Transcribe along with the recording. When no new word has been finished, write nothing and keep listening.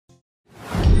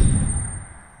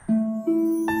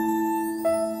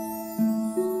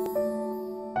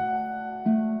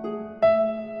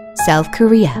South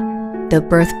Korea, the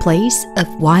birthplace of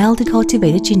wild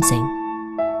cultivated ginseng.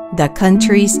 The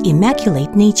country's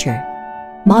immaculate nature,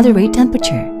 moderate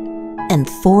temperature, and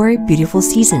 4 beautiful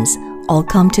seasons all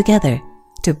come together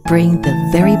to bring the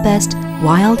very best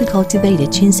wild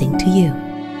cultivated ginseng to you.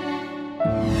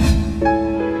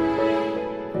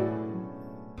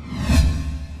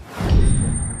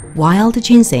 Wild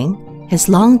ginseng has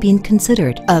long been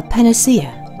considered a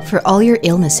panacea for all your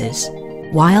illnesses.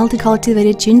 Wild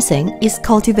cultivated ginseng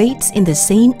cultivates in the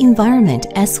same environment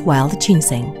as wild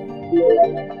ginseng.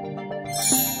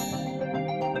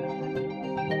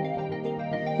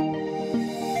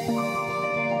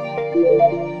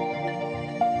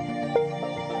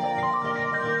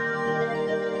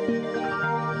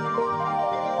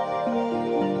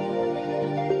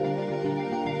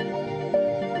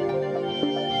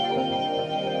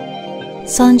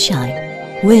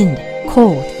 Sunshine, wind,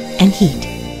 cold, and heat.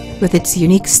 With its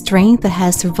unique strength that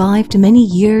has survived many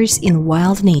years in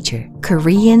wild nature,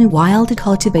 Korean wild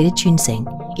cultivated ginseng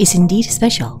is indeed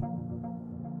special.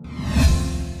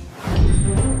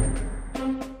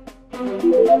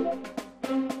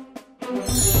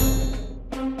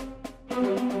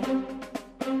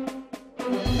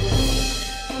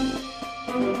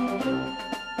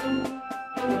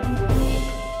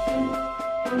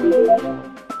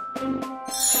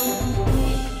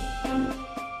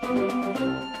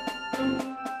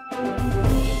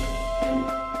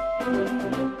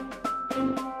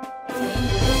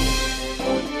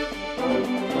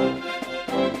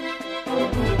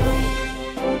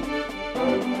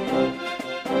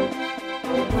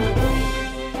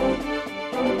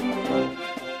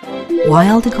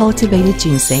 Wild cultivated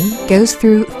ginseng goes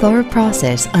through thorough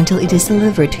process until it is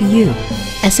delivered to you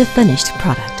as a finished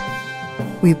product.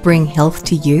 We bring health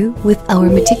to you with our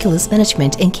meticulous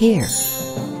management and care.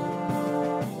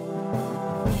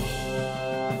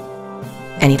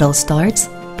 And it all starts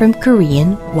from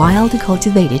Korean wild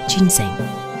cultivated ginseng.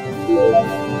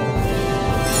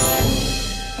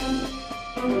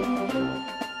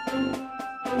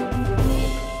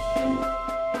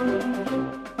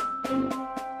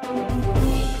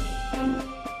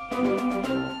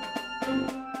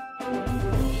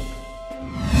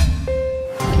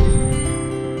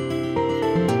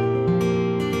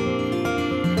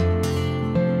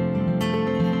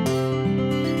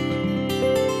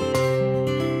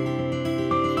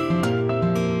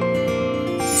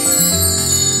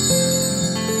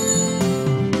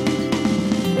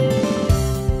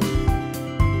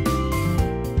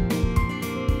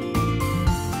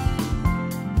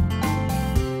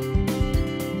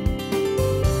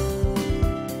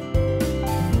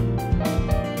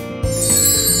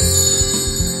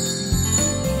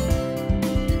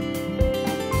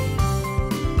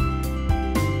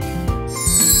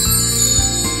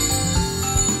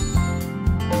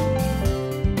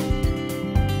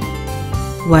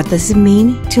 What does it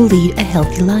mean to lead a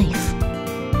healthy life?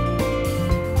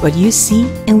 What you see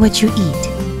and what you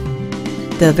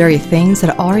eat. The very things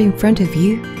that are in front of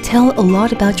you tell a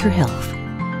lot about your health.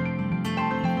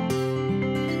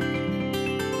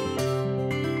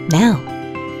 Now,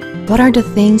 what are the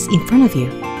things in front of you?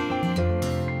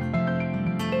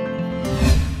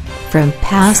 From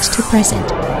past to present,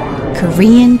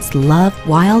 Koreans love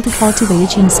wild cultivated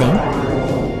ginseng.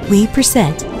 We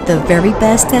present the very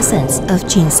best essence of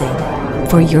ginseng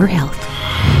for your health.